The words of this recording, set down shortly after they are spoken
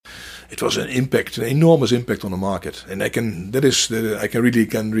it was an enormous impact on the market, and I can really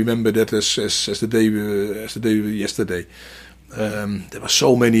remember that as the day yesterday. There was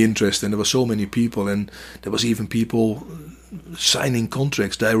so many interest, and there were so many people, and there was even people signing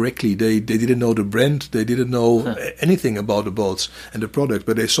contracts directly. They didn't know the brand, they didn't know anything about the boats and the product,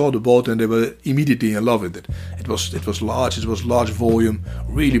 but they saw the boat and they were immediately in love with it. It was large volume,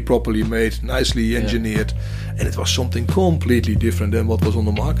 really properly made, nicely engineered, and it was something completely different than what was on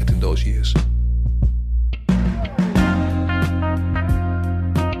the market in those years.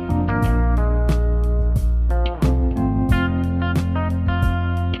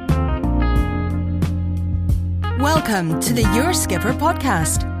 Welcome to the Your Skipper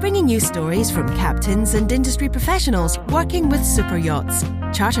podcast, bringing you stories from captains and industry professionals working with super yachts,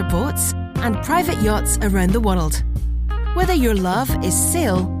 charter boats, and private yachts around the world. Whether your love is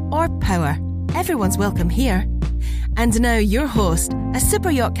sail or power, everyone's welcome here. And now your host, a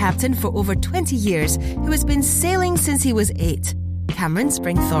super yacht captain for over 20 years who has been sailing since he was 8, Cameron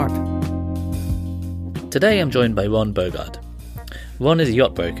Springthorpe. Today I'm joined by Ron Bogard. Ron is a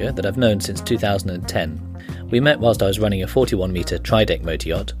yacht broker that I've known since 2010. We met whilst I was running a 41-metre tri-deck motor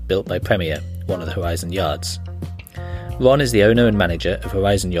yacht built by Premier, one of the Horizon yards. Ron is the owner and manager of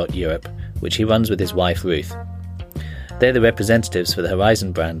Horizon Yacht Europe, which he runs with his wife Ruth. They're the representatives for the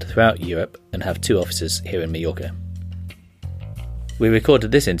Horizon brand throughout Europe and have 2 offices here in Mallorca. We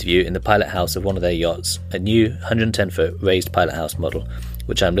recorded this interview in the pilot house of one of their yachts, a new 110-foot raised pilot house model,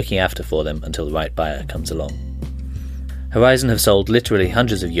 which I'm looking after for them until the right buyer comes along. Horizon have sold literally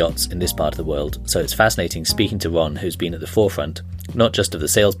hundreds of yachts in this part of the world, so it's fascinating speaking to Ron, who's been at the forefront, not just of the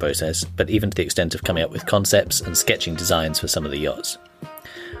sales process, but even to the extent of coming up with concepts and sketching designs for some of the yachts.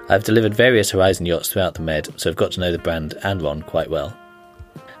 I've delivered various Horizon yachts throughout the Med, so I've got to know the brand and Ron quite well.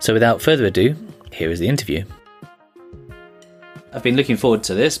 So without further ado, here is the interview. I've been looking forward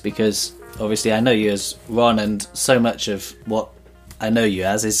to this because obviously I know you as Ron, and so much of what I know you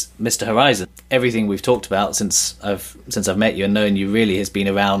as is Mr. Horizon. Everything we've talked about since I've met you and known you really has been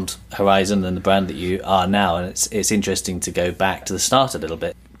around Horizon and the brand that you are now, and it's interesting to go back to the start a little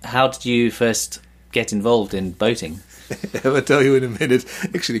bit. How did you first get involved in boating? I will tell you in a minute.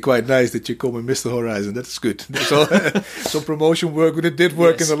 Actually, quite nice that you call me Mr. Horizon. That's good. So, some promotion work, but it did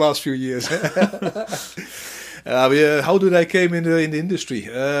work in the last few years. How did I came in the industry?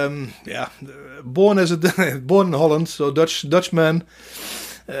 Born in Holland, so Dutchman.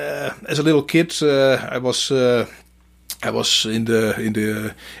 As a little kid, I was in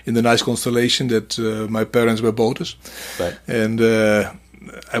the nice constellation that my parents were boaters, right. And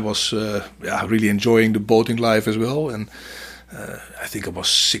I was really enjoying the boating life as well. And I think I was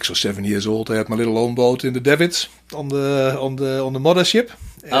 6 or 7 years old. I had my little own boat in the Davids on the mothership.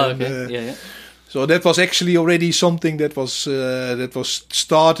 Yeah. So that was actually already something that was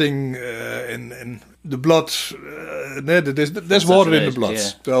starting in the blood. There's water in the blood.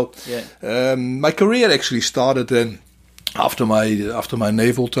 Yeah. So my career actually started then after my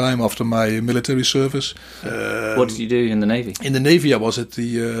naval time, after my military service. What did you do in the Navy? In the Navy, I was at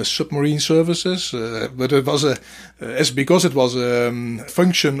the submarine services, but it was because it was a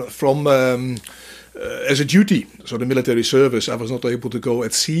function from. As a duty, so the military service, I was not able to go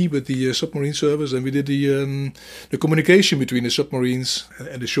at sea with the submarine service, and we did the communication between the submarines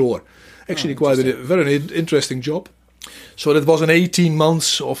and the shore. Actually, quite a very interesting job. So that was an 18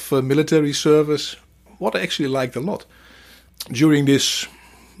 months of military service, what I actually liked a lot. During this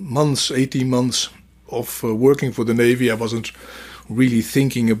 18 months of working for the Navy, I wasn't really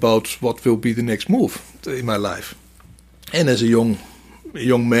thinking about what will be the next move in my life. And as a young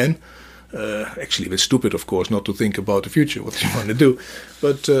man, actually a bit stupid, of course, not to think about the future, what you want to do.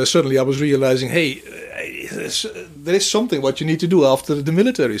 But certainly I was realizing, hey, there is something what you need to do after the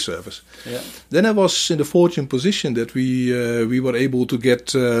military service. Yeah. Then I was in the fortunate position that we were able to get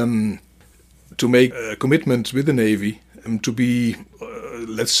to make a commitment with the Navy to be,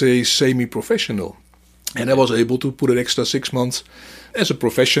 let's say, semi-professional. And I was able to put an extra 6 months as a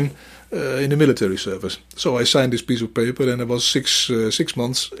profession in the military service. So I signed this piece of paper, and I was 6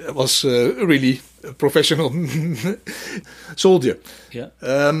 months. I was really a professional soldier. Yeah.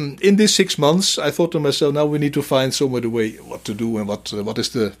 In these 6 months, I thought to myself, now we need to find somewhere the way what to do and what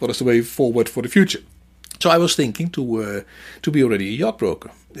is the way forward for the future. So I was thinking to be already a yacht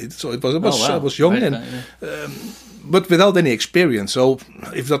broker. I was young but without any experience. So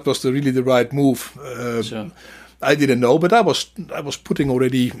if that was really the right move. Sure. I didn't know, but I was putting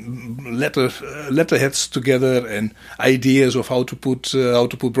already letterheads together and ideas of how to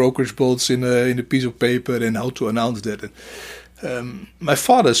put brokerage boats in a piece of paper and how to announce that. And My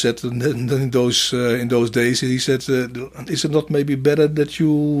father said in those days, he said, is it not maybe better that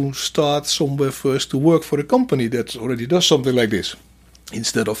you start somewhere first to work for a company that already does something like this,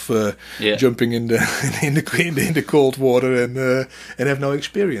 instead of jumping in the cold water and have no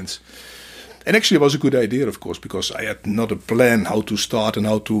experience. And actually it was a good idea, of course, because I had not a plan how to start and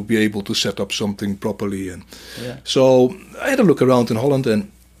how to be able to set up something properly. And so I had a look around in Holland,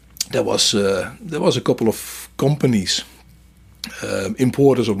 and there was a couple of companies,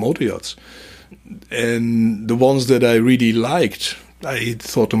 importers of motor yachts. And the ones that I really liked, I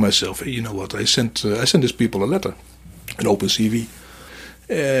thought to myself, hey, you know what, I sent these people a letter, an open CV.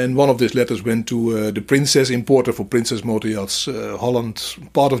 And one of these letters went to the Princess importer for Princess motor yachts, Holland,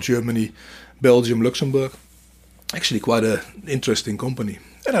 part of Germany, Belgium, Luxembourg. Actually quite an interesting company.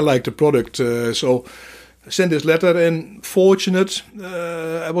 And I liked the product, so I sent this letter, and fortunate,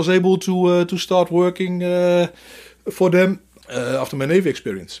 I was able to start working for them after my Navy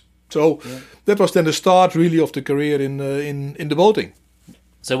experience. So that was then the start really of the career in the boating.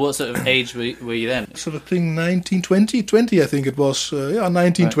 So what sort of age were you then? Sort of thing, 20 I think it was.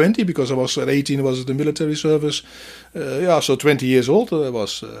 1920, because I was at 18, I was at the military service. So 20 years old I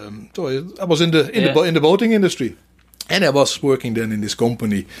was. So I was in the boating industry. And I was working then in this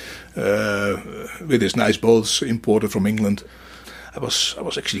company with these nice boats imported from England. I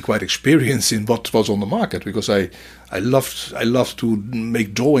was actually quite experienced in what was on the market, because I loved to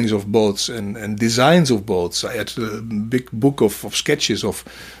make drawings of boats and designs of boats. I had a big book of sketches of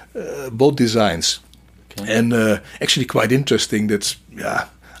boat designs, and actually quite interesting. I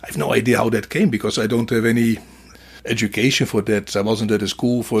have no idea how that came, because I don't have any education for that. I wasn't at a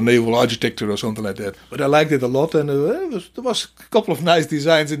school for naval architecture or something like that, but I liked it a lot, and there was a couple of nice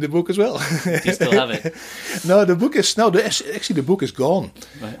designs in the book as well. Do you still have it? No, the book is gone.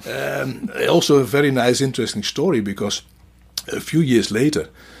 Right. Also a very nice, interesting story, because a few years later,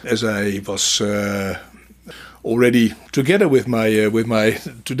 as I was already together with my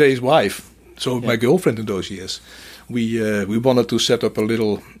today's wife, so my girlfriend in those years, we wanted to set up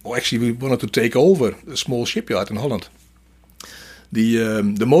we wanted to take over a small shipyard in Holland.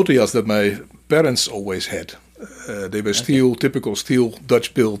 The motor yachts that my parents always had, they were typical steel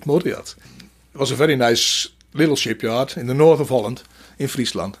Dutch-built motor yachts. It was a very nice little shipyard in the north of Holland, in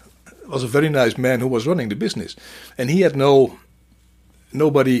Friesland. It was a very nice man who was running the business, and he had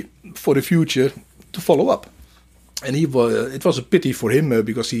nobody for the future to follow up. And it was a pity for him,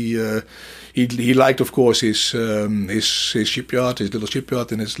 because he liked, of course, his shipyard, his little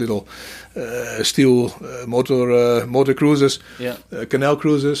shipyard, and his little steel motor cruises, canal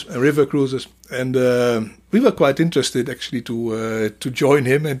cruises, and river cruises. And we were quite interested actually to join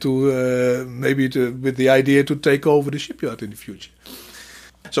him and to with the idea to take over the shipyard in the future.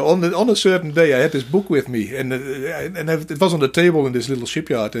 So on a certain day, I had this book with me, and it was on the table in this little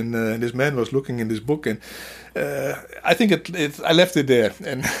shipyard, and this man was looking in this book, and I think I left it there,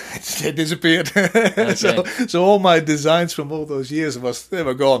 and it disappeared. Okay. So all my designs from all those years they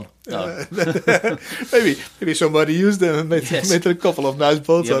were gone. Oh. maybe somebody used them and made a couple of nice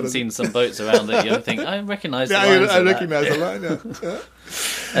boats. You haven't seen some boats around that you think, I recognise the lines. I recognise the line. Yeah.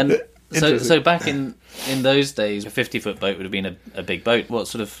 And so back in those days, a 50-foot boat would have been a big boat. What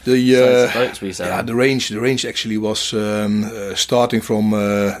sort of size of boats were you selling? The range actually was starting from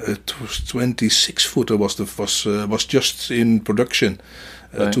 26-footer was just in production.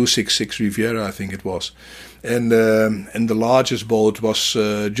 266 Riviera, I think it was, and the largest boat was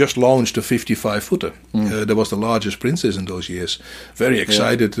just launched, a 55-footer. That was the largest Princess in those years. Very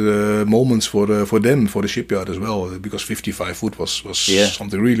excited moments for them, for the shipyard as well, because 55 foot was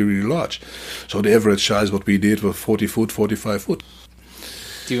something really, really large. So the average size what we did was 40 foot, 45 foot.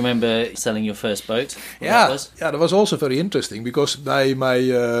 Do you remember selling your first boat? That was also very interesting, because my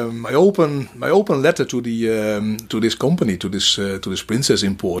open letter to this company, to this Princess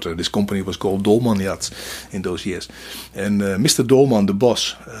importer. This company was called Dolman Yachts in those years, and Mr. Dolman, the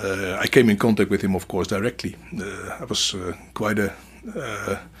boss, I came in contact with him, of course, directly. I was quite a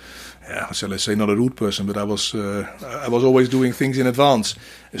shall I say, not a rude person, but I was always doing things in advance.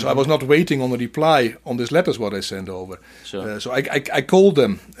 So I was not waiting on a reply on these letters what I sent over. Sure. So I called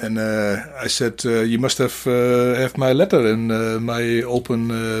them, and I said, you must have my letter and my open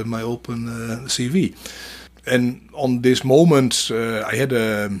CV. And on this moment, I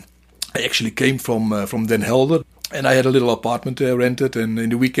actually came from Den Helder, and I had a little apartment there rented, and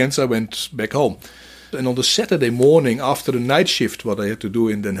in the weekends I went back home. And on the Saturday morning, after the night shift, what I had to do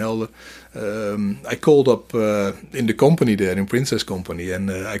in Den Helder, I called up in the company there, in Princess Company,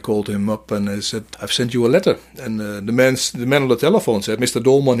 and I called him up and I said, I've sent you a letter. And the man on the telephone said, Mr.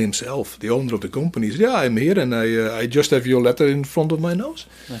 Dolman himself, the owner of the company, said, yeah, I'm here, and I just have your letter in front of my nose.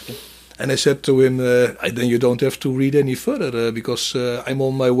 Okay. And I said to him, then you don't have to read any further because I'm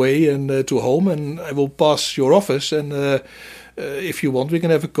on my way to home, and I will pass your office, and if you want, we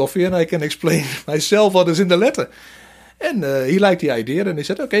can have a coffee and I can explain myself what is in the letter. And he liked the idea, and he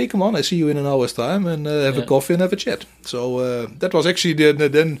said, okay, come on, I see you in an hour's time, and have a coffee and have a chat. So that was actually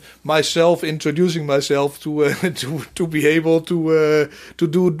then myself introducing myself to be able to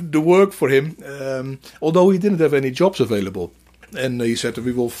do the work for him, although he didn't have any jobs available. And he said,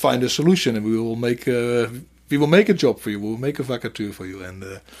 we will find a solution, and we will make a job for you, we will make a vacature for you. And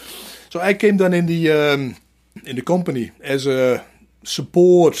so I came then in the company as a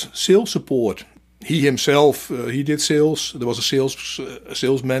sales support. He himself, he did sales. There was a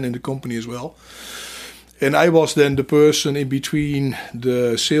salesman in the company as well. And I was then the person in between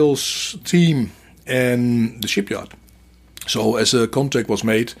the sales team and the shipyard. So as a contract was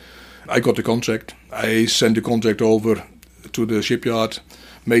made, I got the contract. I sent the contract over to the shipyard,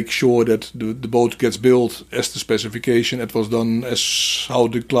 make sure that the boat gets built as the specification. It was done as how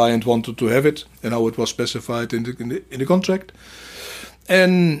the client wanted to have it and how it was specified in the contract.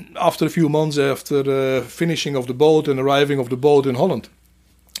 And after a few months after the finishing of the boat and arriving of the boat in Holland,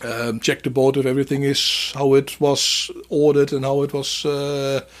 check the boat if everything is how it was ordered and how it was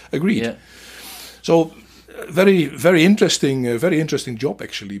agreed. Yeah. So very interesting job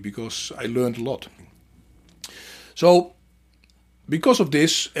actually, because I learned a lot. So because of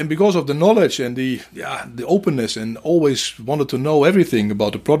this and because of the knowledge and the openness, and always wanted to know everything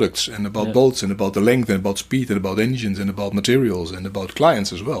about the products and about boats and about the length and about speed and about engines and about materials and about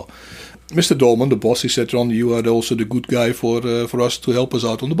clients as well. Mr. Dolman, the boss, he said, Ron, you are also the good guy for us to help us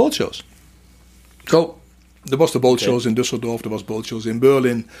out on the boat shows. So there was the boat shows in Düsseldorf, there was boat shows in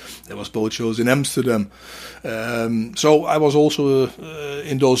Berlin, there was boat shows in Amsterdam. So I was also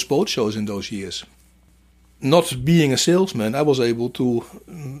in those boat shows in those years. Not being a salesman, I was able to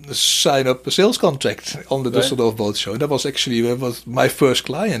sign up a sales contract on the Düsseldorf Boat Show. That was my first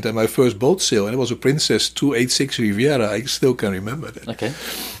client and my first boat sale. And it was a Princess 286 Riviera. I still can remember that. Okay.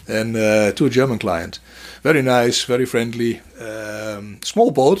 And to a German client. Very nice, very friendly.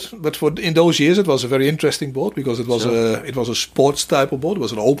 Small boat, but in those years it was a very interesting boat because it was a sports type of boat. It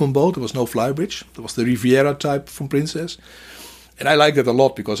was an open boat. There was no flybridge. It was the Riviera type from Princess. And I liked it a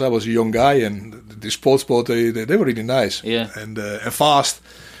lot because I was a young guy, and the sports boat, they were really nice and fast.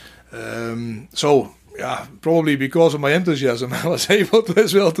 So yeah, probably because of my enthusiasm, I was able to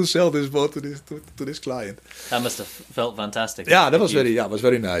as well to sell this boat to this client. That must have felt fantastic. Yeah, it was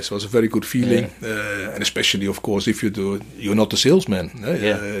very nice. It was a very good feeling, and especially, of course, if you're not a salesman,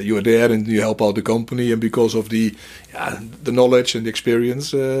 you are there and you help out the company, and because of the knowledge and the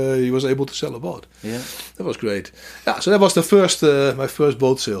experience, he was able to sell a boat. Yeah, that was great. Yeah, so that was my first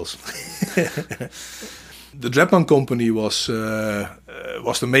boat sales. The Dredman company was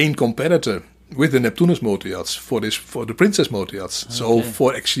the main competitor with the Neptunus motor yachts for the Princess motor yachts. Okay. So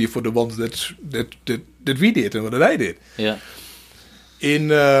for the ones that we did and that I did. Yeah.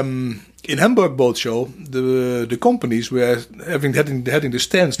 In Hamburg Boat Show, the companies were having the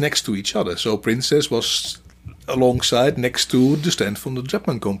stands next to each other. So Princess was alongside next to the stand from the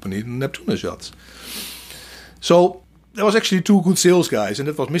Dredman company, the Neptunus yachts. So there was actually two good sales guys, and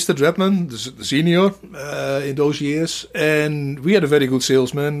that was Mr. Dredman, the senior in those years, and we had a very good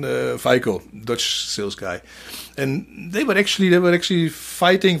salesman, Feiko, Dutch sales guy, and they were actually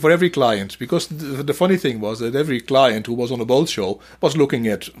fighting for every client, because the funny thing was that every client who was on a boat show was looking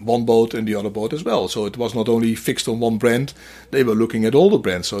at one boat and the other boat as well. So it was not only fixed on one brand; they were looking at all the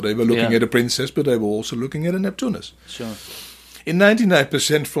brands. So they were looking at a Princess, but they were also looking at a Neptunus. Sure. In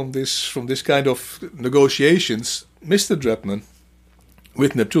 99% from this kind of negotiations, Mr. Dredman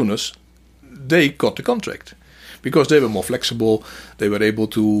with Neptunus, they got the contract because they were more flexible. They were able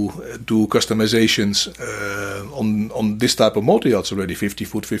to do customizations on this type of motor yachts already, 50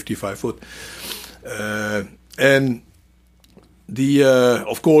 foot, 55 foot. And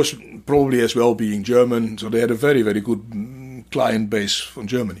of course, probably as well being German, so they had a very, very good client base from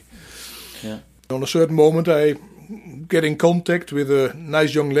Germany. Yeah. On a certain moment, I get in contact with a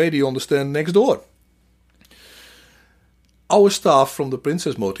nice young lady on the stand next door. Our staff from the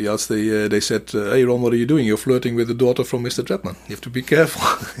Princess motor yachts, they said, "Hey Ron, what are you doing? You're flirting with the daughter from Mr. Dredman. You have to be careful."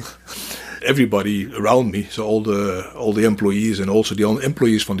 everybody around me, so all the employees and also the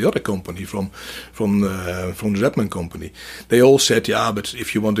employees from the other company, from the Dreppmann company, they all said, yeah, but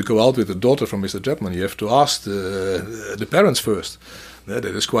if you want to go out with the daughter from Mr. Dreppmann, you have to ask the parents first.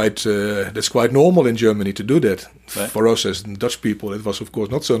 That's quite normal in Germany to do that. Right. For us as Dutch people, it was of course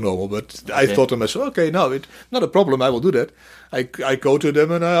not so normal. But I thought to myself, okay, no, it's not a problem. I will do that. I go to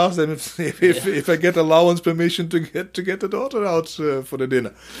them and I ask them if I get allowance permission to get the daughter out for the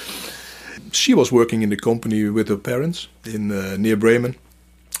dinner. She was working in the company with her parents in near Bremen.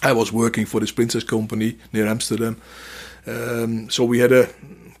 I was working for this Princess company near Amsterdam. So we had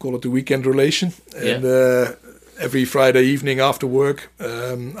call it a weekend relation. And every Friday evening after work,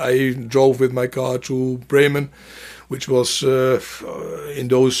 I drove with my car to Bremen, which was in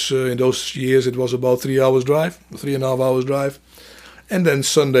those years it was about 3.5 hours drive, and then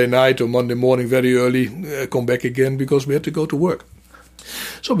Sunday night or Monday morning very early come back again because we had to go to work.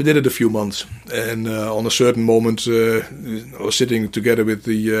 So we did it a few months, and on a certain moment, I was sitting together with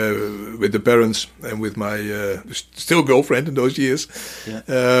the parents and with my still girlfriend in those years,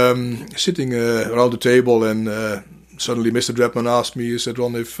 sitting around the table, and suddenly Mr. Dreppmann asked me. He said,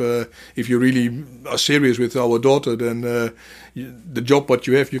 "Ron, if you really are serious with our daughter, then the job what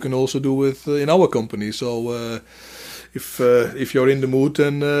you have, you can also do with in our company. So if you're in the mood,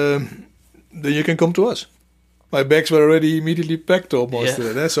 then you can come to us." My bags were already immediately packed almost.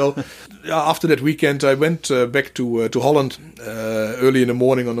 So after that weekend, I went back to Holland early in the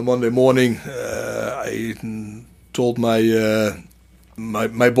morning on a Monday morning. I told my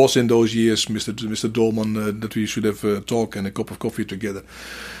boss in those years, Mr. Dolman, that we should have a talk and a cup of coffee together.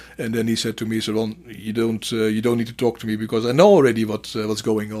 And then he said to me, "Ron, you don't need to talk to me because I know already what's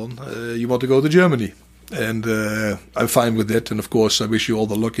going on. You want to go to Germany." And I'm fine with that. And of course, I wish you all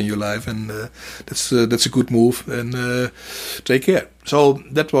the luck in your life. And that's a good move. And take care. So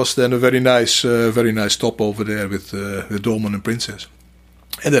that was then a very nice stop over there with Dolman and Princess.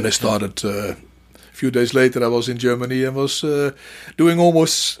 And then I started. A few days later, I was in Germany and was doing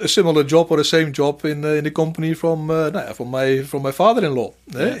almost a similar job or the same job in the company from my father-in-law,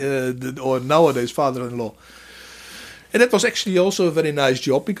 or nowadays father-in-law. And that was actually also a very nice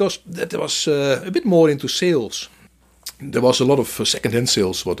job because that was a bit more into sales. There was a lot of second-hand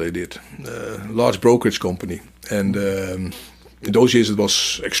sales, what I did. Large brokerage company. And in those years it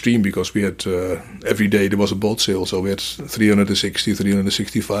was extreme because we had, every day there was a boat sale. So we had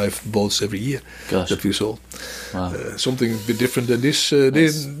 365 boats every year that we sold. Wow. Something a bit different than this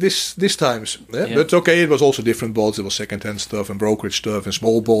times. Yeah? But okay, it was also different boats. It was second-hand stuff and brokerage stuff and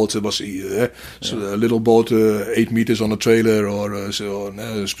small boats. It was so a little boat, 8 meters on a trailer or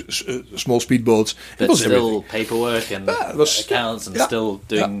small speedboats. But it was still everything. paperwork and accounts and still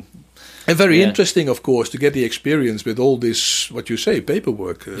doing... And very interesting, of course, to get the experience with all this, what you say,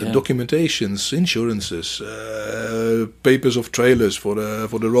 paperwork, documentations, insurances, papers of trailers for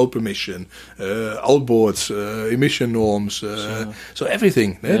the road permission, outboards, emission norms, so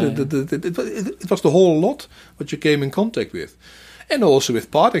everything. It was the whole lot what you came in contact with. And also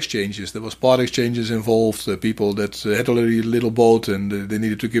with part exchanges. There was part exchanges involved, people that had already a little boat and they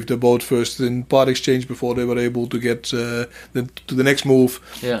needed to give their boat first in part exchange before they were able to get to the next move.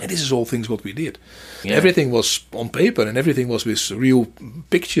 Yeah. And this is all things what we did. Yeah. Everything was on paper and everything was with real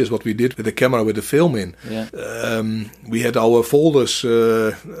pictures what we did with the camera with the film in. Yeah. We had our folders,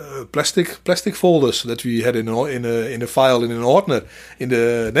 plastic folders that we had in a file in an ordner.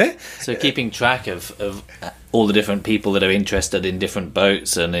 So keeping track of all the different people that are interested in different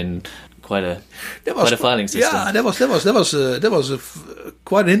boats and in quite a filing system. Yeah, that was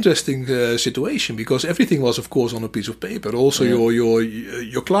quite an interesting situation because everything was, of course, on a piece of paper. Also,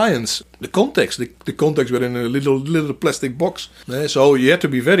 your clients, the contacts were in a little plastic box. So you had to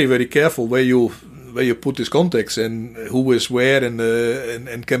be very, very careful where you put these contacts and who is where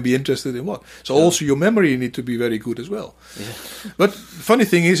and can be interested in what. So also your memory need to be very good as well. Yeah. But funny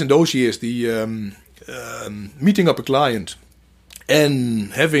thing is, in those years, the meeting up a client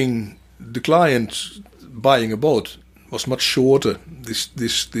and having the client buying a boat was much shorter.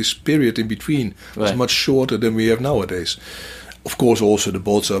 This period in between was much shorter than we have nowadays. Of course, also the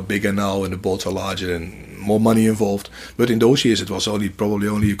boats are bigger now and the boats are larger and more money involved. But in those years, it was probably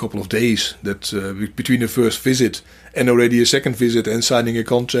only a couple of days that between the first visit and already a second visit and signing a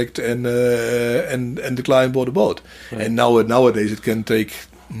contract and the client bought a boat. Right. And nowadays it can take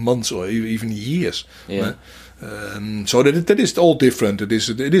months or even years. Yeah. So that is all different. It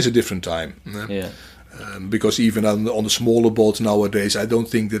is a different time. Because even on the smaller boats nowadays, I don't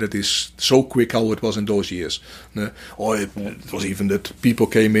think that it is so quick how it was in those years. Or it was even that people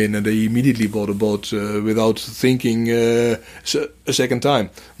came in and they immediately bought a boat without thinking a second time.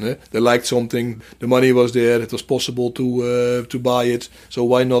 They liked something, the money was there, it was possible to buy it. So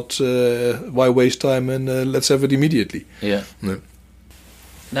why not? Why waste time and let's have it immediately? Yeah.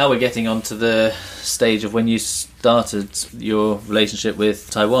 Now we're getting on to the stage of when you started your relationship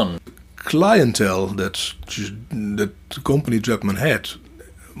with Taiwan. Clientele that the company Dredman had,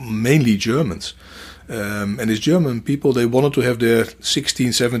 mainly Germans. And these German people, they wanted to have their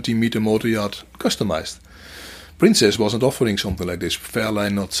 16, 17 meter motor yacht customized. Princess wasn't offering something like this.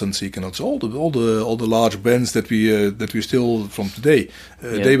 Fairline knots, Sunseeker knots, all the large brands that we still from today.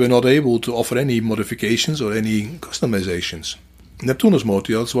 They were not able to offer any modifications or any customizations. Neptunus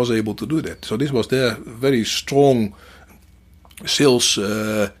Motor Yachts was able to do that. So this was their very strong sales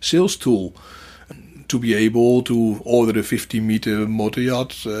tool to be able to order a 50-meter motor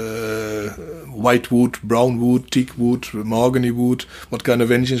yacht, white wood, brown wood, teak wood, mahogany wood. What kind of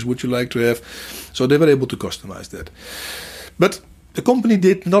engines would you like to have? So they were able to customize that. But the company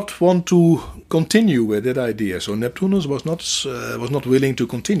did not want to continue with that idea. So Neptunus was not willing to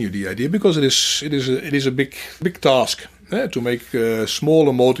continue the idea because it is a big task. To make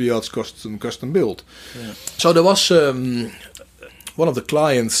smaller motor yachts custom built. Yeah. So there was one of the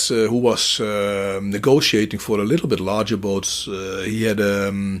clients who was negotiating for a little bit larger boats. He had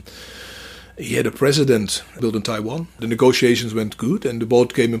a president built in Taiwan. The negotiations went good and the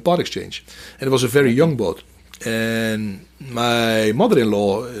boat came in part exchange. And it was a very young boat. And my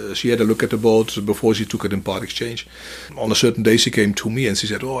mother-in-law, she had a look at the boat before she took it in part exchange. On a certain day, she came to me and she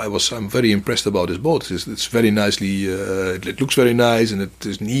said, I'm very impressed about this boat. It's very nicely, it looks very nice and it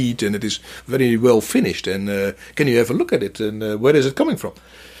is neat and it is very well finished. And can you have a look at it? And where is it coming from?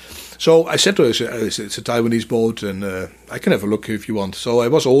 So I said to her, it's a Taiwanese boat and I can have a look if you want. So I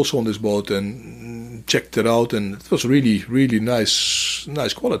was also on this boat and checked it out and it was really, really nice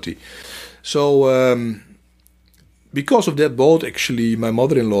quality. So because of that boat, actually, my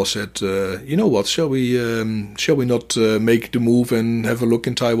mother-in-law said, you know what, shall we not make the move and have a look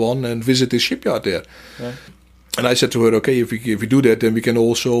in Taiwan and visit this shipyard there? Yeah. And I said to her, okay, if we do that, then we can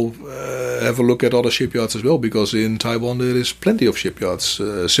also have a look at other shipyards as well, because in Taiwan there is plenty of shipyards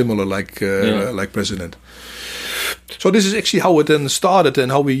similar like President. So this is actually how it then started and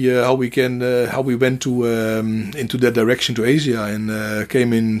how we went to into that direction to Asia and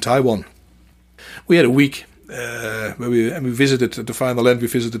came in Taiwan. We had a week. Where we visited at the final end, we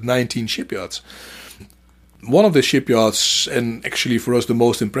visited 19 shipyards. One of the shipyards, and actually for us the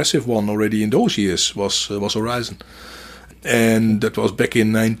most impressive one already in those years, was Horizon. And that was back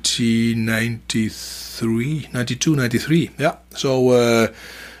in 92, 93. Yeah. So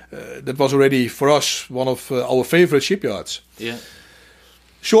that was already for us one of our favorite shipyards. Yeah.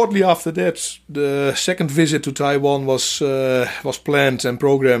 Shortly after that, the second visit to Taiwan was planned and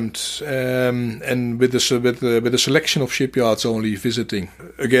programmed, and with a selection of shipyards only visiting.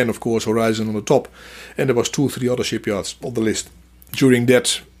 Again, of course, Horizon on the top, and there was 2-3 other shipyards on the list. During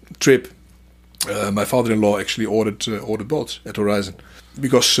that trip, my father-in-law actually ordered boats at Horizon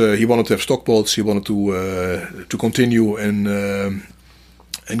because he wanted to have stock boats. He wanted to continue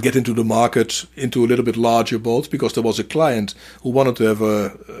and get into the market into a little bit larger boats because there was a client who wanted to have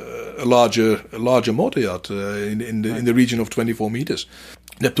a larger motor yacht in the region of 24 meters.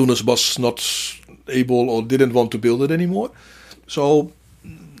 Neptunus was not able or didn't want to build it anymore, so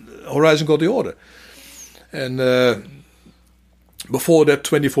Horizon got the order. And before that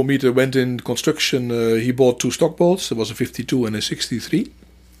 24 meter went in construction, he bought 2 stock boats. There was a 52 and a 63,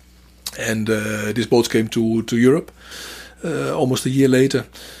 and these boats came to Europe. Almost a year later,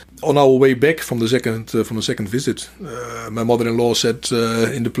 on our way back from the second visit, my mother-in-law said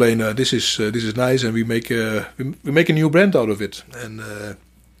in the plane, "This is nice, and we make a new brand out of it, and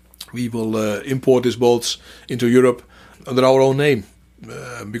we will import these boats into Europe under our own name,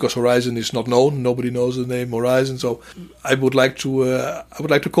 because Horizon is not known. Nobody knows the name Horizon. So I would like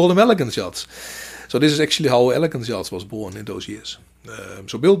to call them Elegance Yachts." So this is actually how Elegance Yachts was born in those years.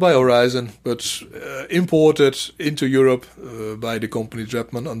 So built by Horizon, but imported into Europe by the company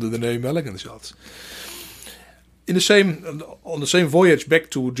Dredman under the name Elegance Yachts. On the same voyage back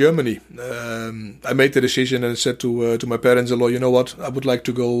to Germany, I made the decision and said to my parents-in-law, you know what, I would like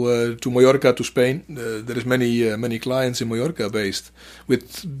to go to Mallorca, to Spain. There is many clients in Mallorca based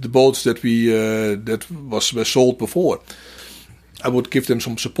with the boats that were sold before. I would give them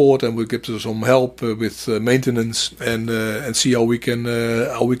some support and would give them some help with maintenance and see how we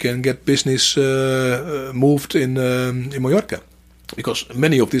can get business moved in Mallorca. because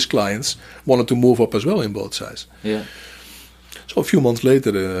many of these clients wanted to move up as well in boat size. Yeah. So a few months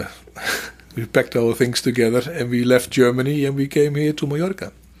later, we packed our things together and we left Germany and we came here to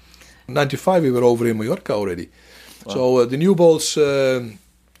Mallorca. In 1995 we were over in Mallorca already. Wow. So the new boats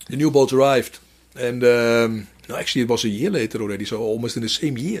arrived, and actually it was a year later already, so almost in the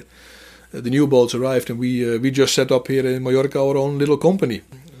same year. The new boats arrived, and we just set up here in Mallorca our own little company,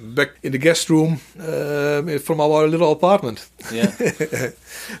 back in the guest room from our little apartment. Yeah.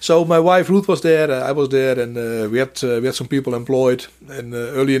 So my wife Ruth was there, I was there, and we had some people employed. And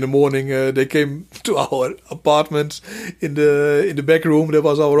early in the morning, they came to our apartment in the back room. There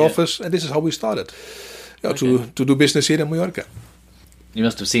was our office, and this is how we started to do business here in Mallorca. You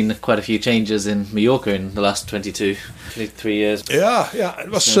must have seen quite a few changes in Mallorca in the last 23 years. Yeah. It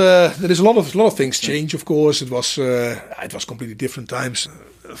was. There is a lot of things change. Of course, it was completely different times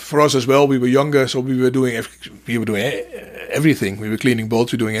for us as well. We were younger, so we were doing everything. We were cleaning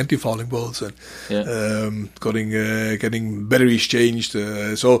boats, we were doing anti-fouling boats, and getting batteries changed.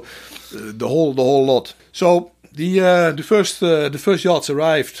 So the whole lot. So the first yachts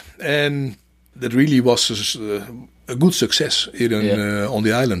arrived, and that really was a good success here on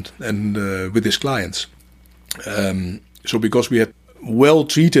the island and with his clients. So because we had well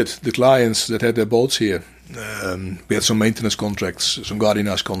treated the clients that had their boats here, we had some maintenance contracts, some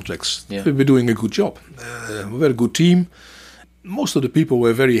gardenage contracts. Yeah. We were doing a good job. We were a good team. Most of the people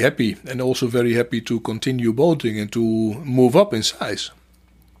were very happy, and also very happy to continue boating and to move up in size.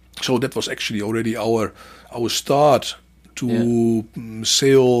 So that was actually already our start to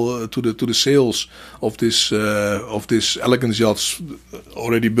sail to the sales of this elegance yachts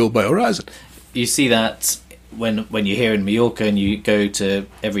already built by Horizon. You see that when you're here in Mallorca and you go to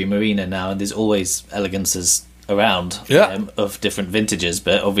every marina now, and there's always elegances around of different vintages,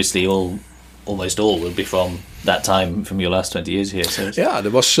 but obviously almost all will be from that time, from your last 20 years here. So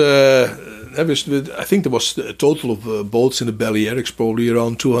there was I think there was a total of boats in the Balearics, probably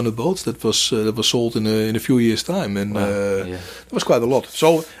around 200 boats that was sold in a few years' time, and that was quite a lot.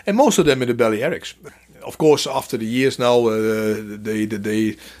 So, and most of them in the Balearics. Of course, after the years now,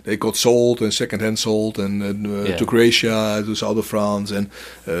 they got sold and second-hand sold, and to Croatia, to south of France, and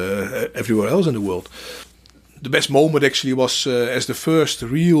everywhere else in the world. The best moment actually was as the first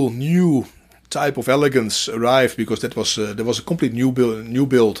real new type of elegance arrived, because there was a complete new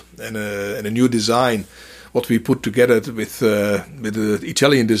build and a new design, what we put together with the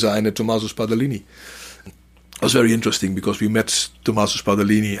Italian designer Tommaso Spadolini. It was very interesting because we met Tommaso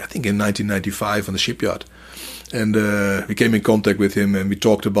Spadolini, I think in 1995 on the shipyard, and we came in contact with him and we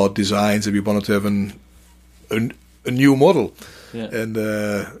talked about designs, and we wanted to have a new model. And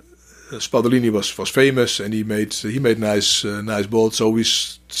Spadolini was famous, and he made nice boats. So we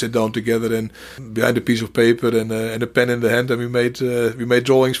sit down together and behind a piece of paper and a pen in the hand, and we made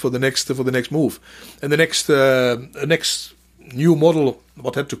drawings for the next move. And the next new model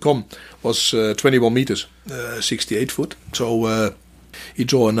what had to come was 21 meters, 68 foot. So he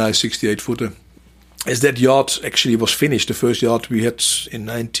drew a nice 68 footer. As that yacht actually was finished, the first yacht we had in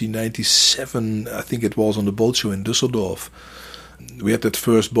 1997, I think it was on the boat show in Düsseldorf. We had that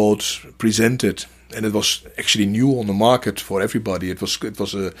first boat presented, and it was actually new on the market for everybody. It was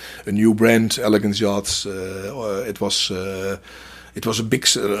a new brand, Elegance Yachts. It was a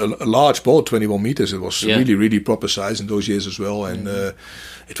large boat, 21 meters. It was really proper size in those years as well, and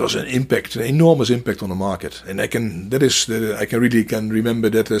it was an enormous impact on the market. And I can really remember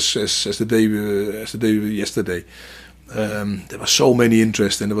that as the day yesterday. There was so many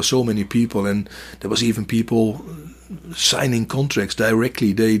interest, and there were so many people, and there was even people signing contracts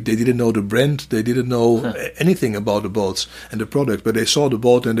directly. They didn't know the brand, they didn't know anything about the boats and the product, but they saw the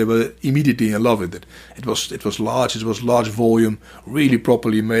boat and they were immediately in love with it. It was large volume, really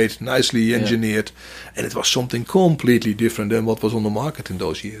properly made, nicely engineered, and it was something completely different than what was on the market in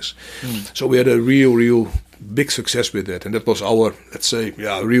those years. So we had a real big success with that, and that was our, let's say,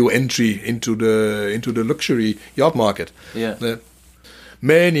 real entry into the luxury yacht market.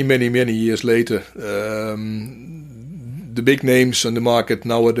 Many years later, the big names on the market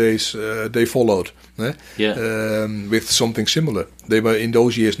nowadays, they followed with something similar. They were in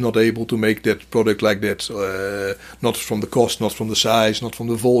those years not able to make that product like that, not from the cost, not from the size, not from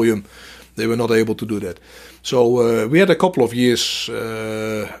the volume. They were not able to do that. So we had a couple of years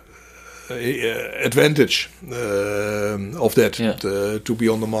advantage of that to be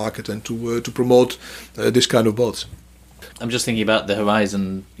on the market and to promote this kind of boats. I'm just thinking about the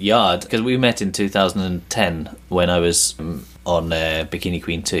Horizon Yard, because we met in 2010 when I was on Bikini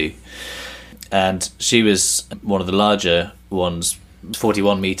Queen 2, and she was one of the larger ones,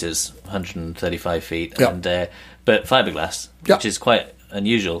 41 metres, 135 feet, and but but fiberglass, which is quite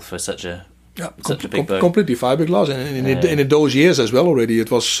unusual for such a big boat. Completely fiberglass, and in those years as well already it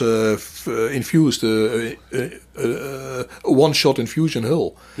was infused, a one-shot infusion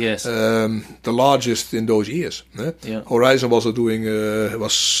hull. Yes, the largest in those years. Horizon was doing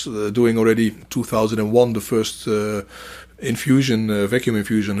already 2001 the first vacuum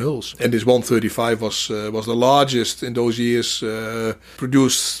infusion hulls, and this 135 was the largest in those years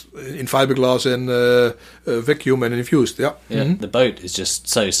produced in fiberglass and vacuum and infused. The boat is just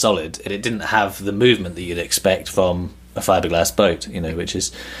so solid, and it didn't have the movement that you'd expect from a fiberglass boat, which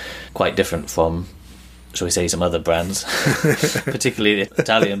is quite different from, shall we say, some other brands, particularly the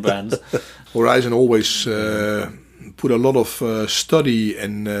Italian brands. Horizon always put a lot of study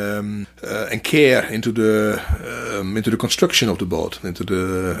and care into the construction of the boat, into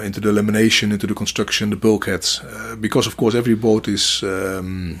the lamination, into the construction, the bulkheads, because of course every boat is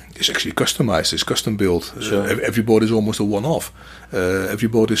actually customized, is custom built. Sure. Every boat is almost a one-off. Every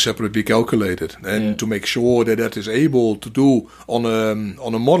boat is separately calculated, and to make sure that is able to do on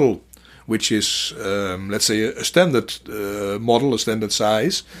a model which is, let's say, a standard model, a standard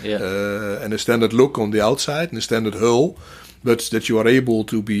size, and a standard look on the outside, and a standard hull, but that you are able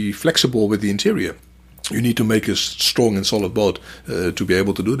to be flexible with the interior. You need to make a strong and solid boat to be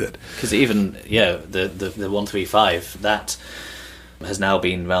able to do that. Because even, the 135, that has now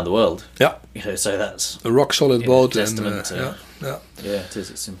been around the world. Yeah. So that's a rock-solid boat. Testament and, it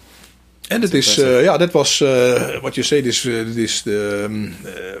is. And it is, that was what you say. This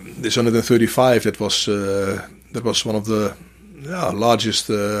 135. That was one of the largest,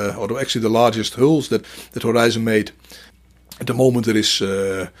 or actually the largest hulls that Horizon made. At the moment,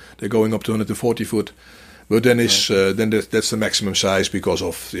 they're going up to 140 foot. But then that's the maximum size because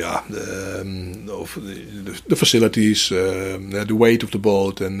of the facilities, the weight of the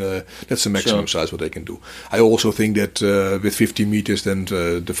boat, and that's the maximum size what they can do. I also think that with 50 meters, then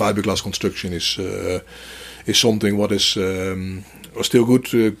the fiberglass construction is something what is still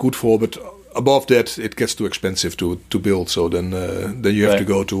good for, but above that it gets too expensive to build. So then you have to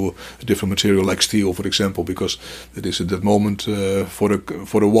go to a different material like steel, for example, because it is at that moment for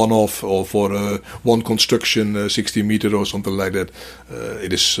a one-off or for one construction 60 meter or something like that.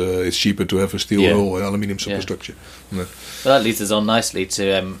 It's cheaper to have a steel hull and aluminium superstructure. Well, that leads us on nicely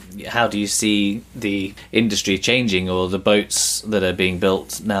to how do you see the industry changing, or the boats that are being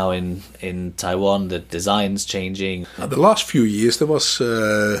built now in Taiwan, the designs changing? The last few years there was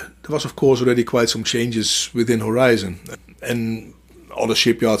of course already quite some changes within Horizon, and other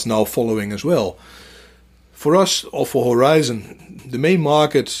shipyards now following as well. For us, or for Horizon, the main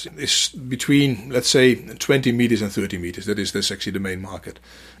market is between, let's say, 20 meters and 30 meters. That's actually the main market.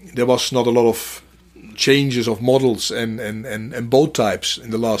 There was not a lot of changes of models and boat types in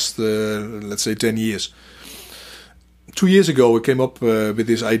the last, let's say, 10 years. 2 years ago, we came up with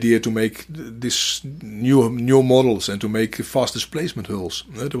this idea to make this new models and to make fast displacement hulls.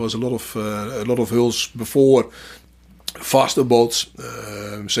 There was a lot of hulls before, faster boats,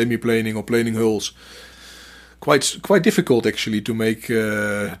 semi-planing or planing hulls. Quite difficult actually to make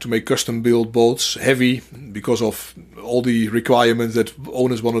custom built boats heavy because of all the requirements that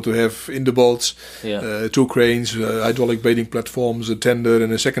owners wanted to have in the boats. 2 cranes, hydraulic baiting platforms, a tender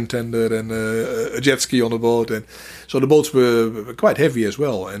and a second tender, and a jet ski on the boat, and so the boats were quite heavy as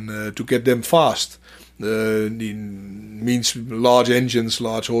well. And to get them fast means large engines,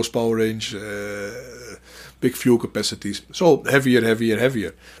 large horsepower range, big fuel capacities. So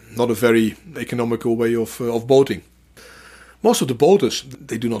heavier. Not a very economical way of boating. Most of the boaters,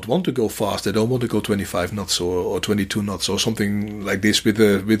 they do not want to go fast. They don't want to go 25 knots or 22 knots or something like this with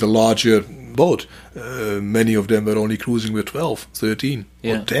a larger boat. Many of them were only cruising with 12, 13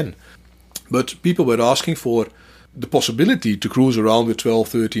 or 10. But people were asking for the possibility to cruise around with 12,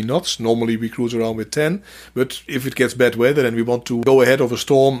 13 knots. Normally we cruise around with 10, but if it gets bad weather and we want to go ahead of a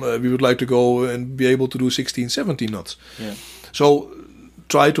storm, we would like to go and be able to do 16, 17 knots. Yeah. So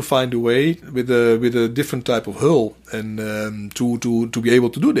try to find a way with a different type of hull and to be able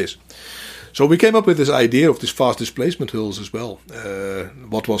to do this. So we came up with this idea of this fast displacement hulls as well.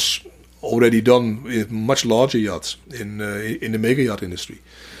 What was already done with much larger yachts in the mega yacht industry.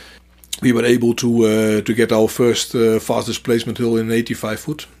 We were able to get our first fast displacement hull in 85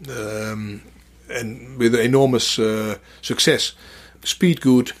 foot, and with enormous success. Speed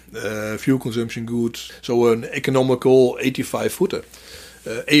good, fuel consumption good, so an economical 85 footer.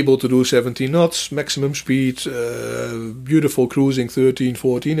 able to do 17 knots, maximum speed, beautiful cruising 13,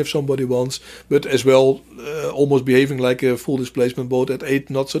 14 if somebody wants, but as well almost behaving like a full displacement boat at 8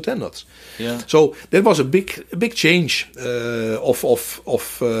 knots or 10 knots. Yeah. So that was a big change of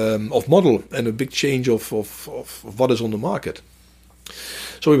model, and a big change of what is on the market.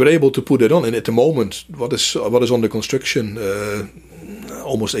 So we were able to put it on, and at the moment, what is under construction,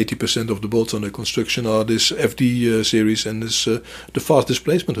 almost 80% of the boats under construction are this FD series and this the fast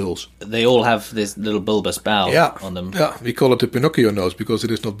displacement hulls. They all have this little bulbous bow on them. Yeah, we call it the Pinocchio nose because it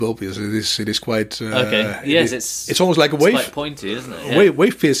is not bulbous. It is quite. Okay. Yes, it's almost like a wave. It's quite pointy, isn't it? Yeah.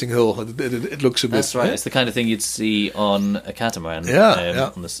 Wave piercing hull. It looks a bit. That's right. Yeah? It's the kind of thing you'd see on a catamaran.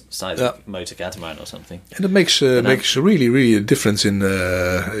 On the side of a motor catamaran or something. And it makes really a difference in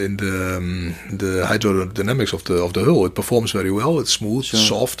the hydrodynamics of the hull. It performs very well. It's smooth,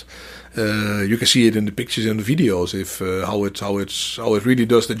 soft. You can see it in the pictures and the videos how it really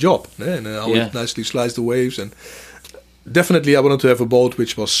does the job, and how it nicely slides the waves. And definitely, I wanted to have a boat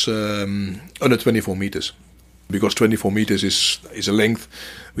which was under 24 meters, because 24 meters is a length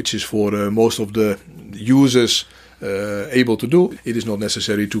which is for most of the users able to do. It is not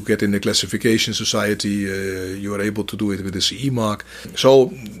necessary to get in the classification society. You are able to do it with the CE mark.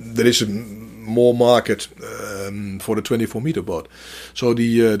 So there is more market for the 24 meter boat. So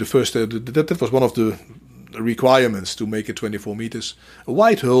the first that was one of the requirements to make it 24 meters. A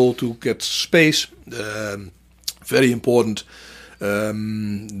wide hull to get space, very important.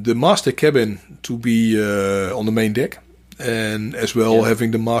 The master cabin to be on the main deck, and as well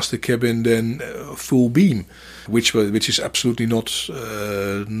having the master cabin then full beam, which is absolutely not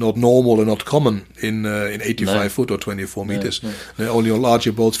normal and not common in 85 foot or 24 meters. No. Only on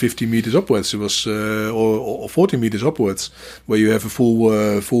larger boats 50 meters upwards. It was or 40 meters upwards where you have a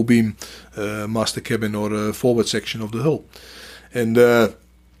full beam master cabin or a forward section of the hull, and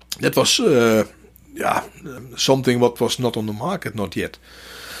that was something what was not on the market, not yet.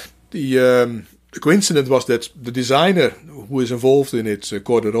 The coincidence was that the designer who is involved in it,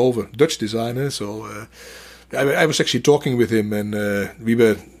 Cor de Rover, Dutch designer, so I was actually talking with him, and we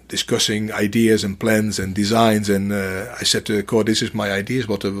were discussing ideas and plans and designs, and I said to Cor, this is my ideas,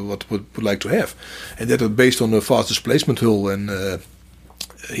 what I would like to have, and that was based on a fast displacement hull, and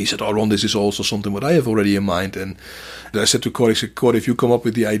he said, oh Ron, this is also something what I have already in mind. And I said to Cor, if you come up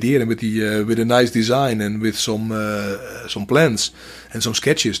with the idea and with a nice design and with some plans and some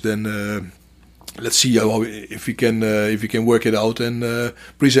sketches, then let's see if we can work it out and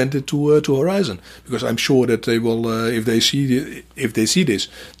present it to Horizon, because I'm sure that they will if they see this,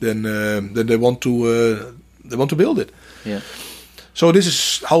 then they want to build it. Yeah. So this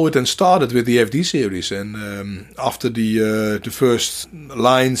is how it then started with the FD series, and after the first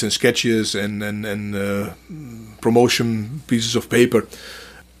lines and sketches and promotion pieces of paper,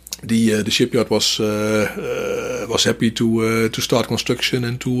 the shipyard was happy to start construction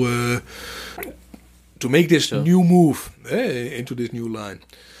and to make this new move into this new line.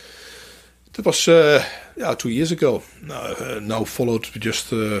 That was 2 years ago. Now followed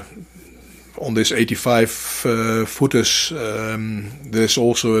just on this 85 footers. There's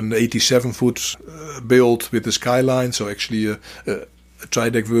also an 87 foot build with the Skyline, so actually a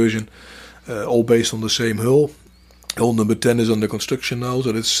tri-deck version, all based on the same hull. Hull number 10 is under construction now,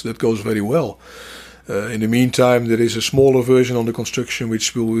 so that goes very well. In the meantime, there is a smaller version under construction,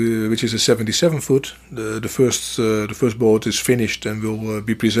 which is a 77 foot. The first boat is finished and will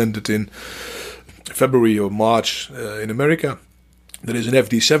be presented in February or March in America. There is an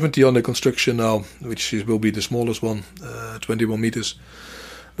FD70 under construction now, which will be the smallest one, 21 meters.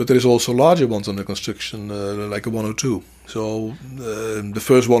 But there is also larger ones under construction, like a 102. So the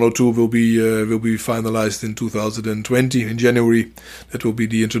first 102 will be finalized in 2020 in January. That will be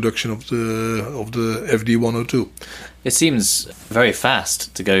the introduction of the FD 102. It seems very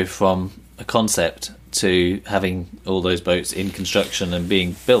fast to go from a concept to having all those boats in construction and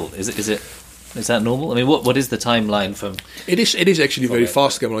being built. Is that normal? I mean, what is the timeline from? It is actually very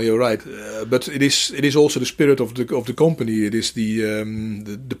fast, Cameron. You're right, but it is also the spirit of the company. It is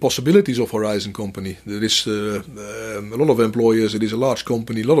the possibilities of Horizon Company. There is a lot of employers. It is a large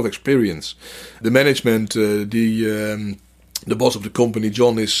company, a lot of experience. The management, the boss of the company,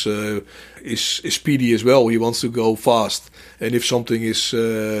 John, is speedy as well. He wants to go fast, and if something is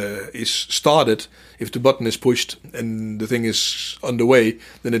started, if the button is pushed and the thing is underway,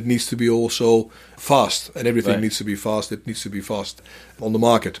 then it needs to be also fast, and everything needs to be fast. It needs to be fast on the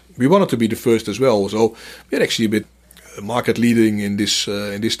market. We wanted to be the first as well, so we're actually a bit market leading in this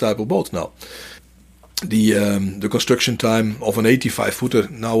type of boat now. The construction time of an 85 footer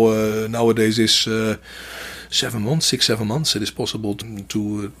nowadays is 7 months, 6-7 months, it is possible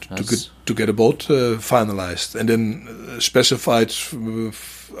to get a boat finalized and then specified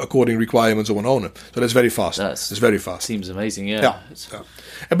according requirements of an owner. So that's very fast. It's very fast. Seems amazing, yeah.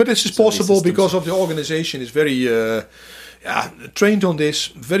 But this is possible because of the organization is very trained on this,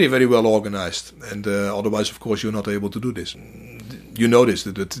 very, very well organized. And otherwise, of course, you're not able to do this. You notice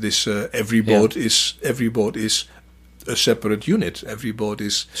that this every boat is a separate unit. Every boat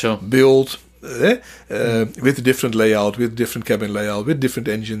is built with a different layout, with different cabin layout, with different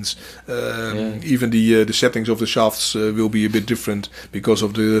engines. Even the settings of the shafts will be a bit different because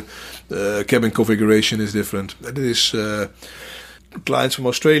of the cabin configuration is different. It is clients from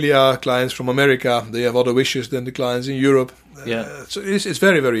Australia, clients from America. They have other wishes than the clients in Europe. So it's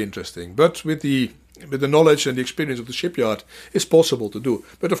very, very interesting. But with the knowledge and the experience of the shipyard, it's possible to do.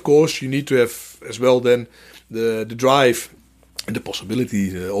 But of course, you need to have as well then the drive and the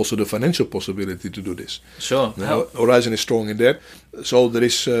possibility, also the financial possibility to do this. Sure. Horizon is strong in that. So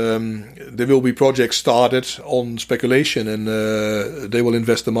there will be projects started on speculation, and they will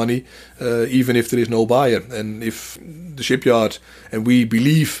invest the money even if there is no buyer. And if the shipyard and we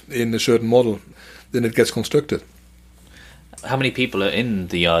believe in a certain model, then it gets constructed. How many people are in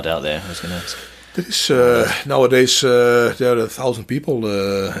the yard out there? I was going to ask. There is nowadays there are 1,000 people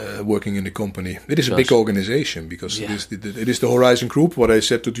working in the company. It is a big organization because it is the Horizon Group. What I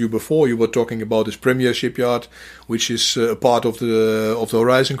said to you before, you were talking about this Premier shipyard, which is a part of the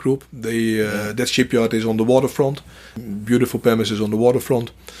Horizon Group. That shipyard is on the waterfront, beautiful premises on the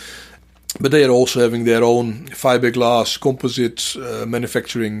waterfront. But they are also having their own fiberglass composite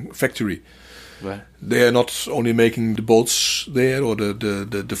manufacturing factory. Right. They are not only making the boats there or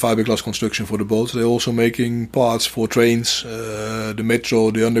the fiberglass construction for the boats, they're also making parts for trains, the metro,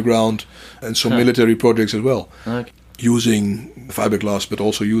 the underground, and some military projects as well. Okay. Using fiberglass, but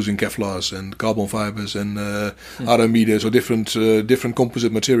also using Kevlars and carbon fibers and aramides or different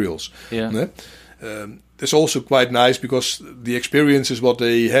composite materials. It's also quite nice because the experience is what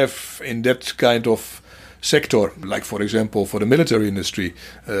they have in that kind of sector, like for example for the military industry,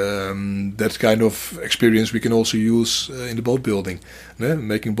 that kind of experience we can also use in the boat building,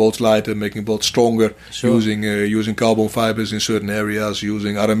 making boats lighter, making boats stronger, using carbon fibers in certain areas,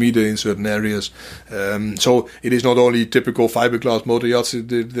 using aramide in certain areas. So it is not only typical fiberglass motor yachts,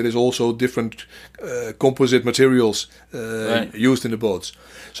 there is also different composite materials used in the boats.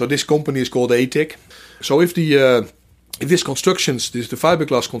 So this company is called ATEC. So if these constructions, the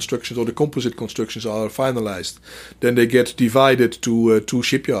fiberglass constructions or the composite constructions are finalized, then they get divided to 2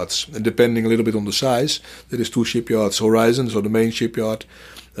 shipyards. And depending a little bit on the size, there is 2 shipyards, Horizon, so the main shipyard,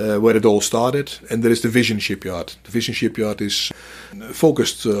 where it all started. And there is the Vision shipyard. The Vision shipyard is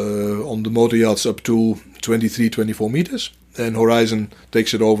focused on the motor yachts up to 23, 24 meters. And Horizon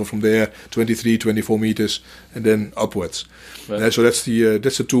takes it over from there, 23, 24 meters, and then upwards. Right. So that's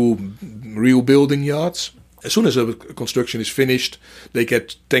the 2 real building yards. As soon as a construction is finished, they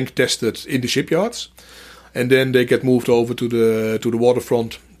get tank tested in the shipyards, and then they get moved over to the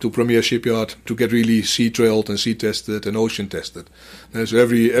waterfront, to Premier shipyard, to get really sea trailed and sea tested and ocean tested. So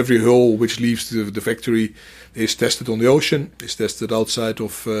every hull which leaves the factory is tested on the ocean, is tested outside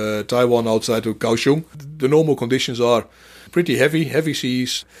of Taiwan, outside of Kaohsiung. The normal conditions are pretty heavy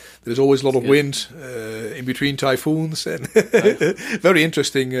seas. There's always a lot of wind in between typhoons, and very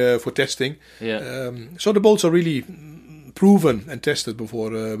interesting for testing. So the boats are really proven and tested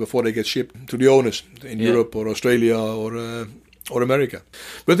before they get shipped to the owners in Europe or Australia or America.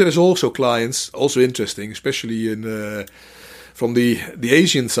 But there is also clients, also interesting, especially in from the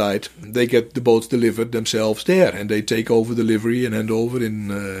Asian side. They get the boats delivered themselves there, and they take over delivery and hand over in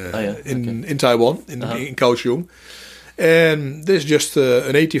Taiwan, in Kaohsiung. And there's just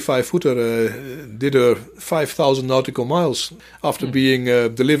an 85-footer did her 5,000 nautical miles after being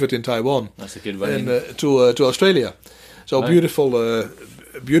delivered in Taiwan. That's a good run. And to Australia. So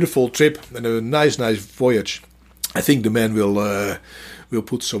beautiful trip and a nice voyage. I think the man will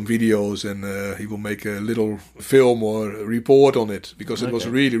put some videos and he will make a little film or report on it, because it was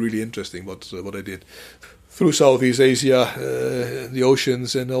really, really interesting what I did. Through Southeast Asia, the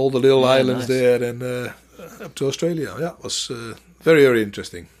oceans and all the little islands there, and up to Australia. Yeah, it was very, very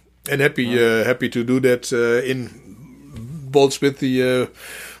interesting, and happy to do that in boats with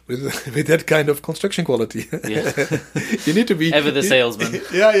with that kind of construction quality. You need to be ever the salesman.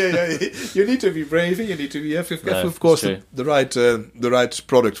 You need to be brave. You need to have of course the right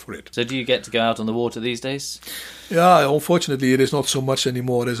product for it. So do you get to go out on the water these days? Yeah, unfortunately, it is not so much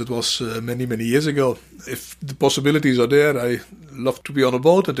anymore as it was many years ago. If the possibilities are there, I love to be on a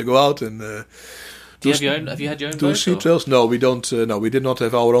boat and to go out and Have you had your own Two boat? sea trails? No, we don't. No, we did not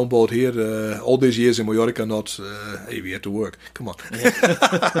have our own boat here. All these years in Mallorca, not. Hey, we had to work. Come on.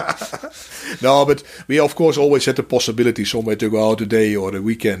 No, but we of course always had the possibility somewhere to go out a day or a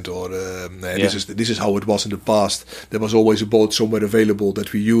weekend, or this is how it was in the past. There was always a boat somewhere available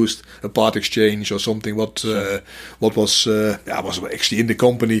that we used, a part exchange or something. What was actually in the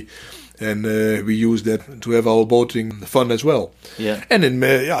company. And we used that to have our boating fun as well. Yeah. And in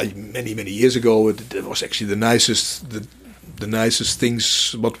many years ago, it was actually the nicest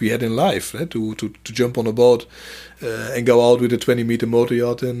things what we had in life. To jump on a boat and go out with a 20-meter motor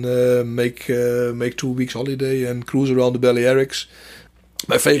yacht and make 2 weeks holiday and cruise around the Balearics.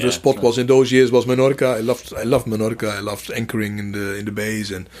 My favorite spot was in those years was Menorca. I loved Menorca. I loved anchoring in the bays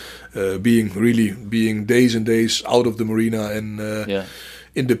and being days and days out of the marina and.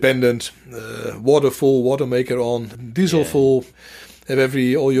 Independent, water full, water maker on, diesel full, have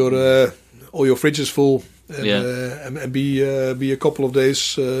all your fridges full, and be a couple of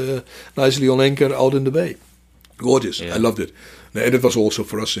days nicely on anchor out in the bay. Gorgeous, I loved it, and it was also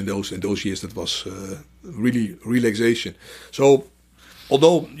for us in those years that was really relaxation. So.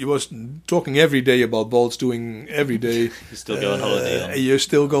 Although you was talking every day about boats, doing every day, you still go on holiday. You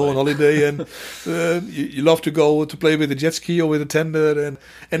still go on holiday, and you love to go to play with a jet ski or with a tender,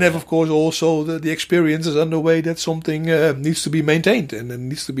 and have of course also the experience is underway that something needs to be maintained and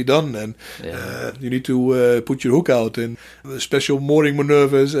needs to be done, and you need to put your hook out and special mooring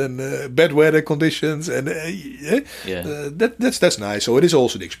maneuvers and bad weather conditions, and that's nice. So it is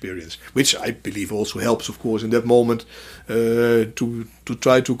also the experience, which I believe also helps, of course, in that moment to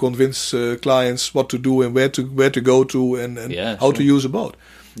try to convince clients what to do and where to go to and how to use a boat.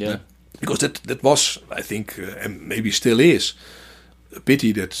 Yeah, because that was, I think, and maybe still is, a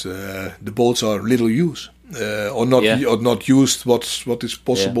pity that the boats are little used. Or not used what is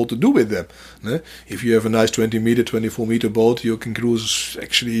possible to do with them. If you have a nice 20-meter, 24-meter boat, you can cruise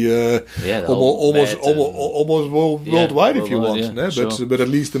actually almost worldwide if you want. But at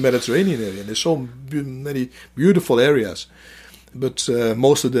least the Mediterranean area. There's so many beautiful areas. But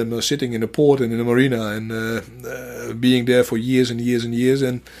most of them are sitting in a port and in a marina and being there for years and years and years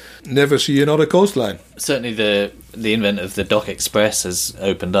and never see another coastline. Certainly the invent of the Dock Express has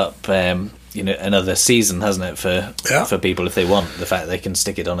opened up another season, hasn't it, for people if they want the fact that they can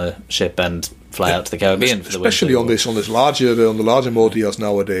stick it on a ship and fly out to the Caribbean for the winter. Especially on the larger motor yachts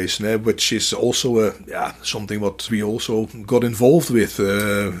nowadays, which is also something what we also got involved with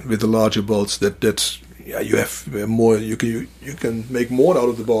the larger boats that you have more. You can make more out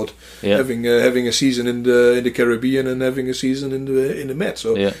of the boat having a season in the Caribbean and having a season in the Med.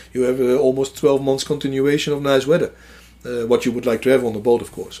 So you have almost 12 months continuation of nice weather. What you would like to have on the boat,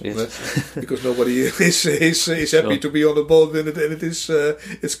 of course, because nobody is happy to be on the boat when it is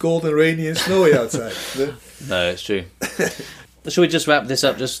it's cold and rainy and snowy outside. No, it's true. Shall we just wrap this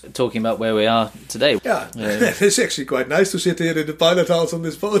up, just talking about where we are today? Yeah, it's actually quite nice to sit here in the pilot house on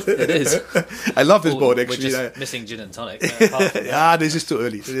this boat. It is. I love this boat, actually. We're just missing gin and tonic. This is too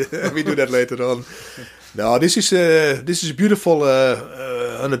early. We do that later on. No, this is a beautiful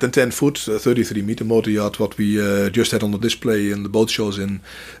 110-foot, 33-meter motor yacht, what we just had on the display in the boat shows in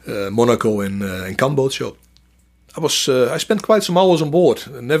Monaco and Cannes Boat Show. I spent quite some hours on board,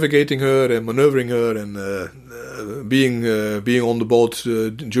 navigating her and maneuvering her and being on the boat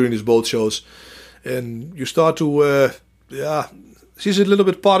during these boat shows. And you start to, she's a little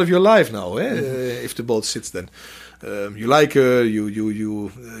bit part of your life now, if the boat sits then. You like her,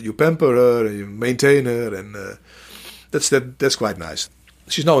 you pamper her, you maintain her, and that's quite nice.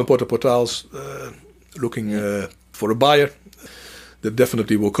 She's now in Puerto Portals, looking for a buyer. That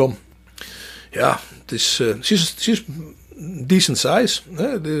definitely will come. Yeah, she's decent size.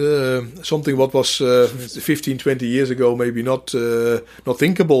 Something what was 15, 20 years ago maybe not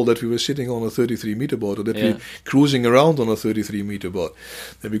thinkable that we were sitting on a 33-meter boat or that we're cruising around on a 33-meter boat.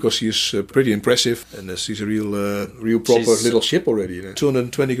 Because she's pretty impressive and she's a real proper little ship already.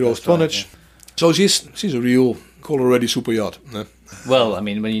 220 gross tonnage. Right, So she's a real color-ready super yacht. Well, I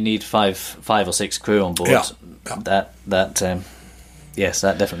mean, when you need five or six crew on board, that yes,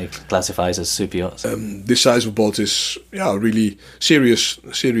 that definitely classifies as super yachts. This size of boat is really serious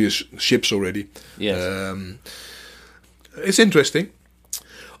ships already. Yes. It's interesting.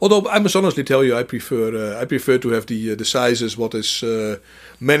 Although I must honestly tell you, I prefer to have the sizes what is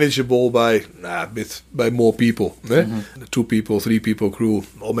manageable by more people. Mm-hmm. 2 people, 3 people crew,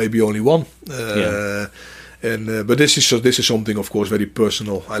 or maybe only 1. But this is something, of course, very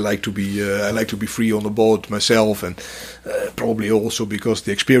personal. I like to be free on the boat myself, and probably also because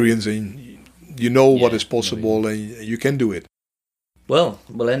the experience and what is possible and you can do it. Well,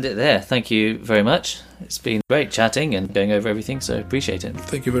 we'll end it there. Thank you very much. It's been great chatting and going over everything, so appreciate it.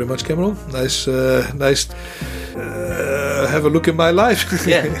 Thank you very much, Cameron. Nice have a look in my life.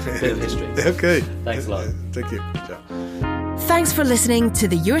 Yeah, a bit of history. Okay. Thanks a lot. Thank you. Ciao. Thanks for listening to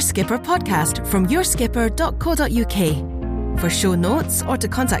the Your Skipper podcast from yourskipper.co.uk. For show notes or to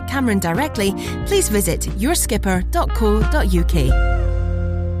contact Cameron directly, please visit yourskipper.co.uk.